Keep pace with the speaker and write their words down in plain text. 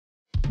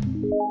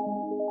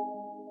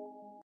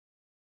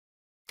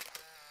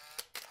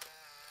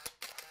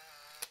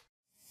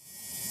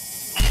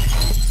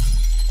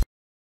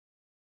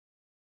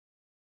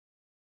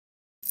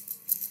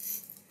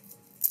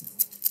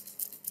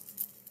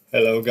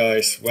Hello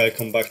guys,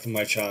 welcome back to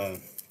my channel.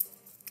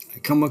 I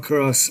come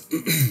across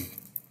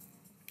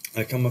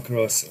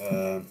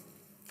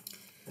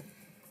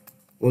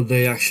what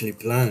they actually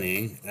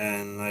planning,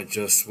 and I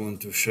just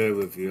want to share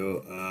with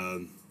you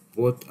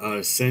what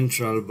are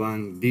central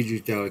bank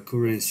digital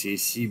currency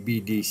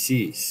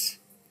CBDCs,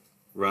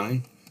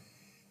 right?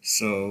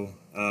 So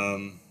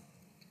I'm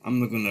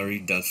not gonna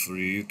read that for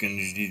you. You can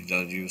read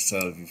that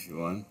yourself if you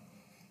want.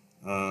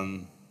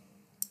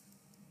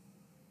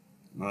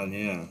 But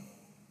yeah,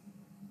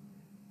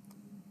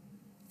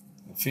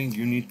 I think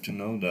you need to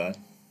know that.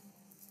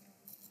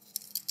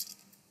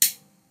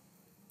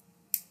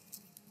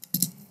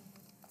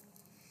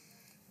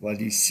 What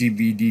is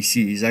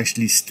CBDC is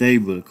actually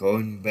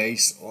stablecoin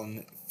based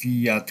on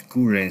fiat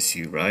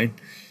currency, right?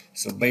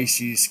 So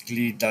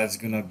basically that's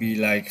gonna be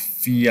like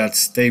fiat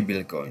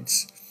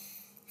stablecoins.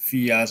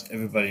 Fiat,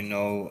 everybody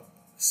knows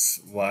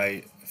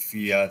why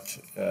fiat.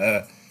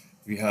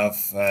 We have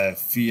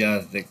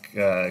fiat, the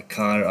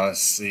car,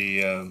 as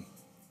the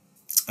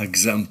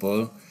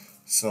example.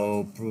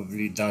 So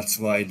probably that's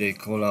why they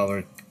call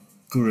our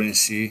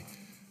currency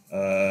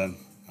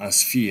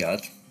as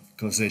fiat,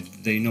 because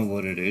they know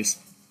what it is.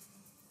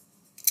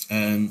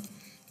 And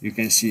you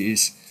can see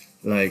it's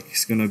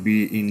gonna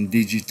be in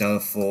digital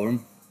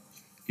form,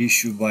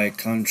 issued by a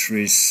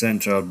country's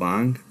central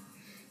bank,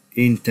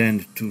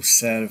 intend to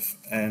serve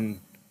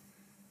an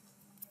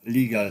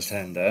legal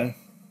tender.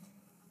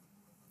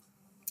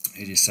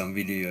 It is some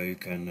video. You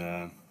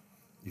can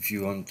if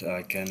you want,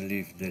 I can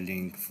leave the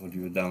link for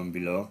you down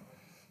below.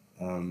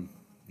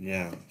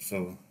 Yeah,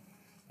 so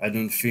I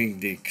don't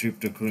think the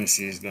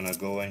cryptocurrency is gonna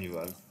go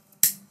anywhere.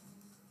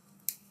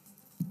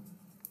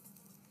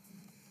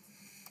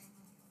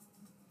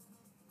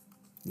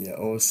 Yeah,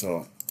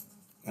 also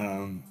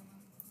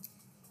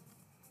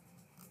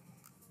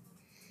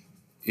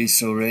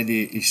it's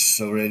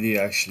already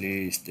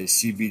actually the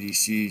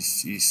CBDC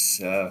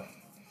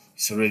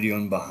it's already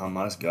on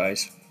Bahamas,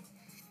 guys.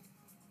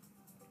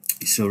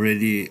 It's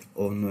already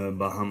on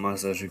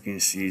Bahamas, as you can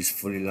see. It's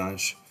fully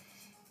launched,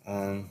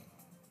 and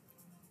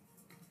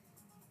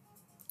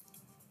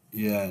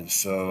yeah,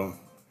 so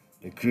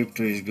the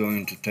crypto is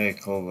going to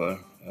take over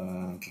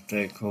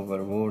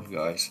world,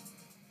 guys.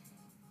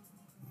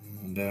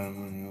 There are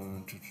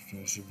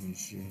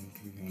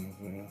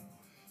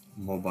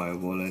mobile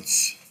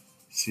wallets.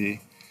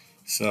 See,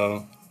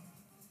 so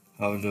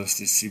how does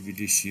the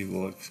CBDC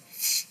work?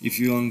 If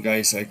you want,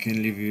 guys, I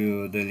can leave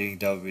you the link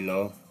down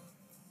below.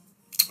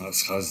 It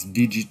has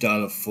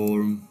digital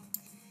form,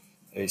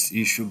 is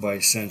issued by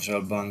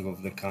central bank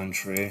of the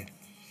country,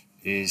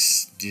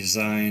 is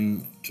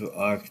designed to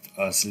act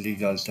as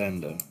legal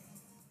tender,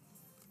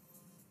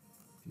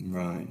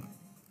 right?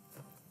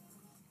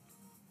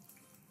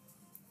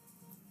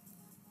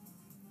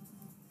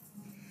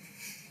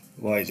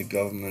 Why the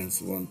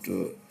governments want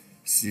to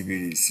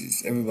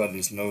CBDCs?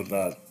 Everybody knows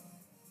that,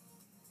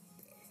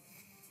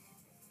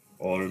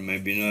 or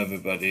maybe not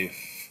everybody.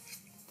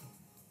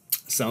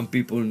 Some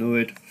people know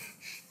it,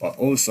 but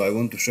also I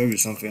want to show you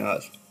something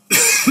else.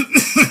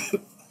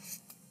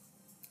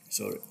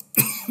 Sorry.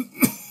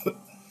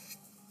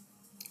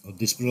 Of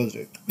this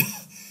project.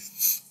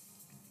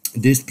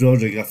 This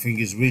project I think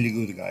is really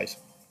good, guys.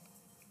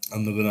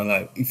 I'm not gonna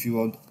lie. If you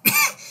want,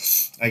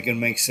 I can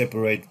make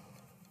separate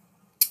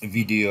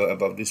video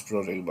about this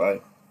project,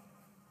 but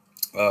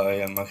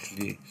I am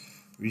actually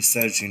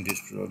researching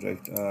this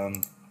project.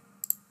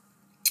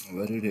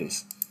 Where it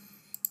is?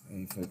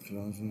 If I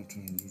close it,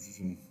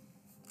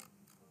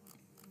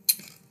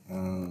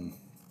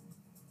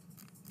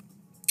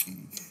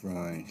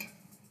 right.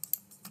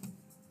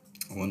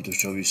 I want to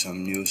show you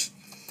some news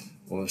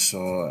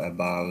also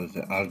about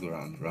the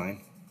algorithm, right?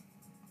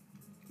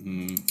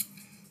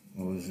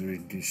 Let's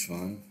read this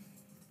one.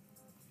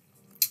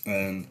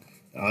 And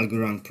the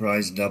algorithm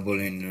price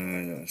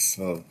doubling.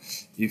 So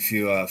if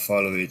you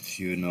follow it,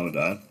 you know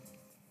that.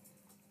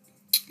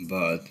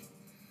 But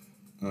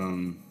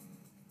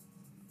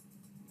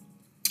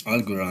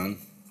algorithm,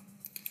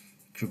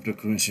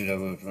 cryptocurrency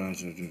double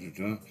price.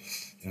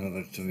 In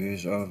over 2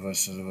 years, Alpha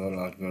several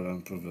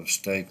algorithm proof of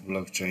stake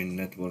blockchain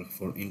network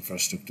for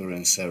infrastructure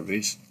and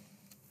service.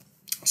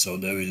 So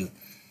they will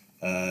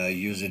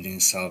use it in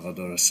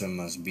Salvador,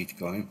 same as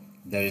Bitcoin.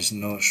 There is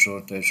no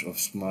shortage of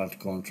smart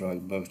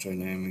contract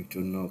blockchain aiming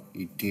to knock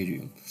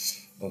Ethereum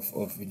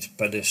off its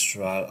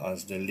pedestal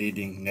as the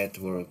leading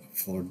network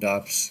for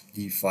dApps,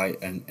 DeFi,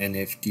 and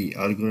NFT.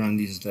 Algorand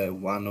is the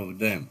one of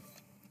them,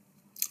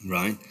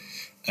 right?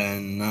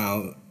 And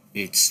now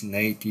its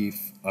native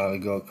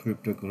ALGO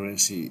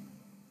cryptocurrency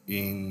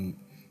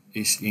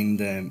is in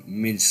the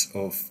midst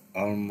of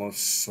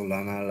almost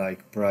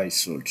Solana-like price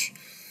surge.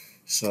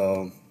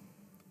 So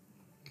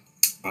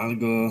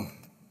ALGO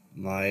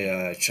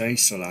my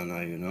chase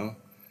Solana,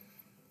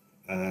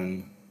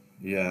 and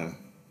yeah,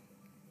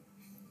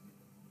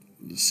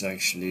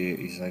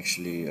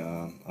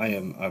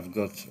 I've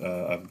got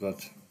a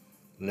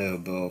little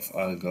bit of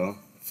ALGO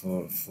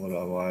for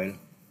a while.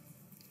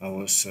 I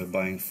was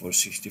buying for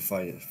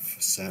 65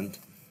 cents.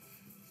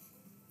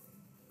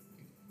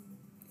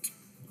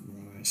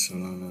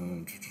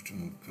 Solana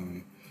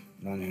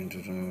learning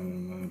to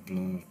my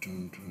blood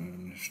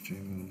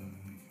stable.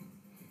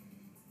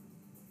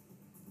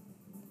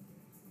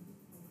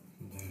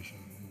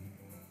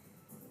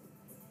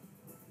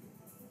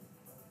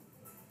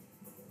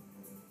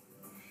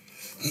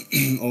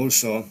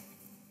 Also,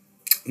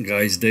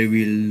 guys, they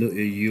will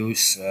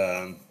use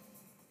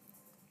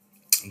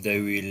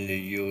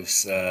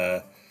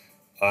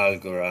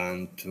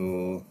algorithm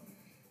to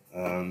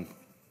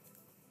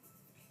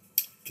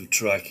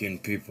tracking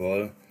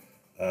people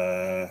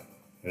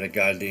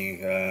regarding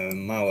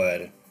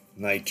malware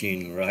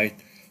 19, right?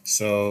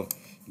 So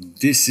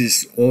this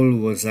is all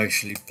was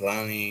actually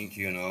planning,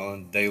 you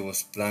know, they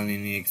was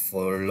planning it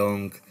for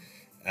long,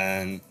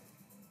 and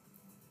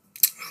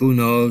who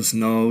knows,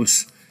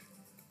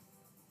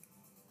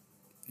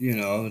 you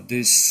know,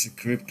 this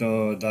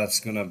crypto that's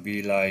gonna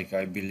be like,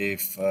 I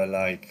believe,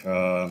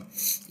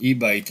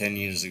 eBay 10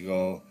 years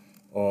ago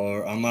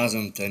or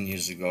Amazon 10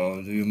 years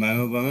ago. Do you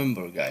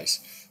remember, guys?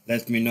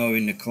 Let me know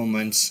in the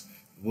comments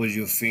what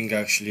you think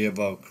actually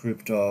about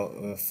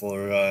crypto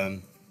for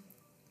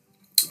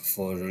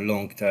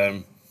long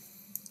term.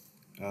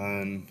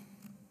 And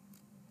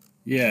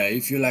yeah,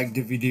 if you like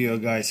the video,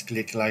 guys,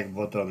 click like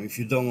button. If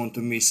you don't want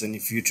to miss any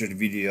future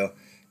video,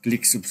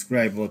 click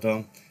subscribe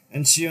button,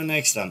 and see you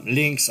next time.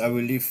 Links I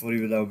will leave for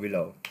you down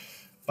below.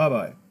 Bye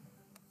bye.